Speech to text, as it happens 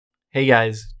Hey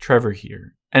guys, Trevor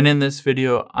here. And in this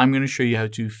video, I'm going to show you how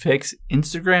to fix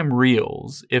Instagram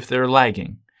Reels if they're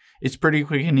lagging. It's pretty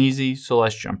quick and easy, so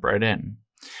let's jump right in.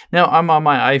 Now I'm on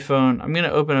my iPhone. I'm going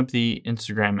to open up the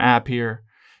Instagram app here.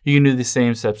 You can do the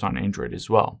same steps on Android as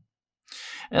well.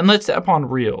 And let's tap on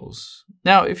Reels.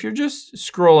 Now, if you're just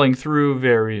scrolling through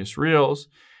various Reels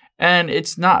and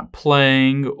it's not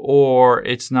playing or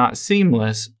it's not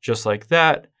seamless, just like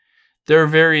that, there are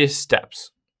various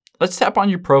steps. Let's tap on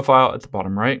your profile at the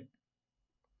bottom right.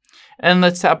 And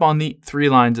let's tap on the three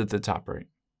lines at the top right.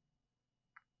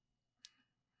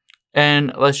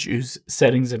 And let's use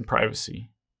settings and privacy.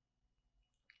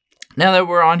 Now that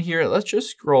we're on here, let's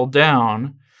just scroll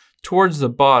down towards the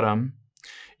bottom.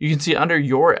 You can see under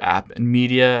your app and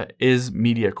media is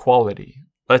media quality.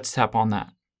 Let's tap on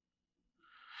that.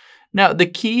 Now, the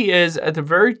key is at the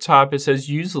very top, it says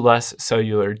use less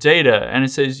cellular data. And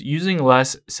it says using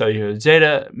less cellular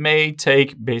data may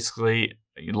take basically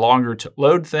longer to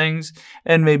load things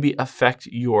and maybe affect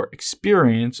your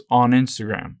experience on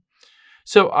Instagram.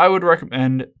 So I would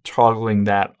recommend toggling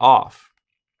that off.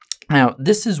 Now,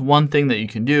 this is one thing that you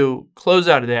can do. Close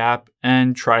out of the app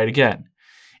and try it again.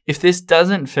 If this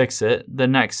doesn't fix it, the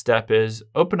next step is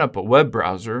open up a web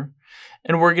browser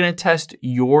and we're going to test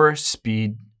your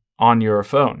speed on your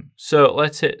phone. So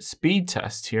let's hit speed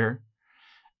test here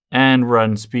and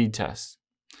run speed test.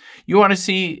 You want to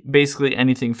see basically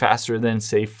anything faster than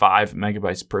say 5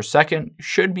 megabytes per second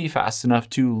should be fast enough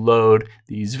to load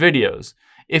these videos.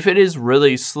 If it is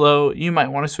really slow, you might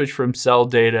want to switch from cell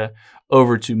data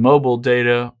over to mobile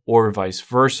data or vice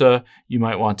versa. You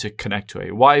might want to connect to a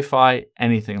Wi-Fi,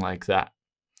 anything like that.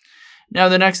 Now,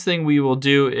 the next thing we will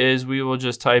do is we will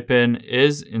just type in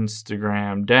is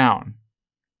Instagram down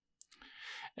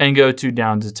and go to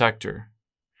down detector.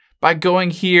 By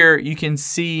going here, you can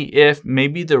see if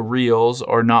maybe the reels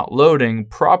are not loading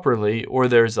properly or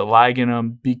there's a lag in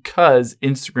them because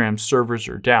Instagram servers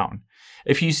are down.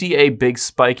 If you see a big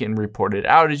spike in reported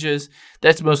outages,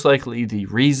 that's most likely the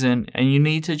reason, and you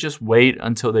need to just wait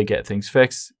until they get things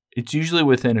fixed. It's usually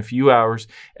within a few hours,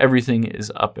 everything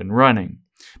is up and running.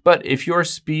 But if your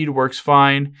speed works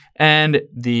fine and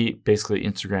the basically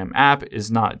Instagram app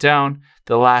is not down,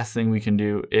 the last thing we can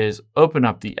do is open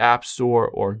up the App Store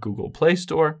or Google Play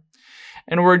Store,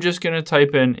 and we're just going to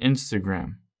type in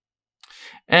Instagram.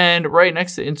 And right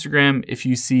next to Instagram, if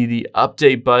you see the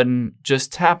update button,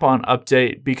 just tap on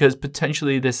update because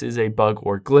potentially this is a bug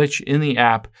or glitch in the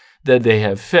app that they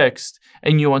have fixed,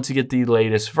 and you want to get the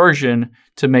latest version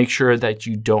to make sure that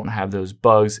you don't have those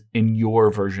bugs in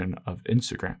your version of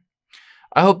Instagram.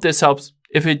 I hope this helps.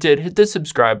 If it did, hit the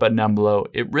subscribe button down below.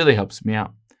 It really helps me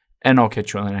out. And I'll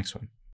catch you on the next one.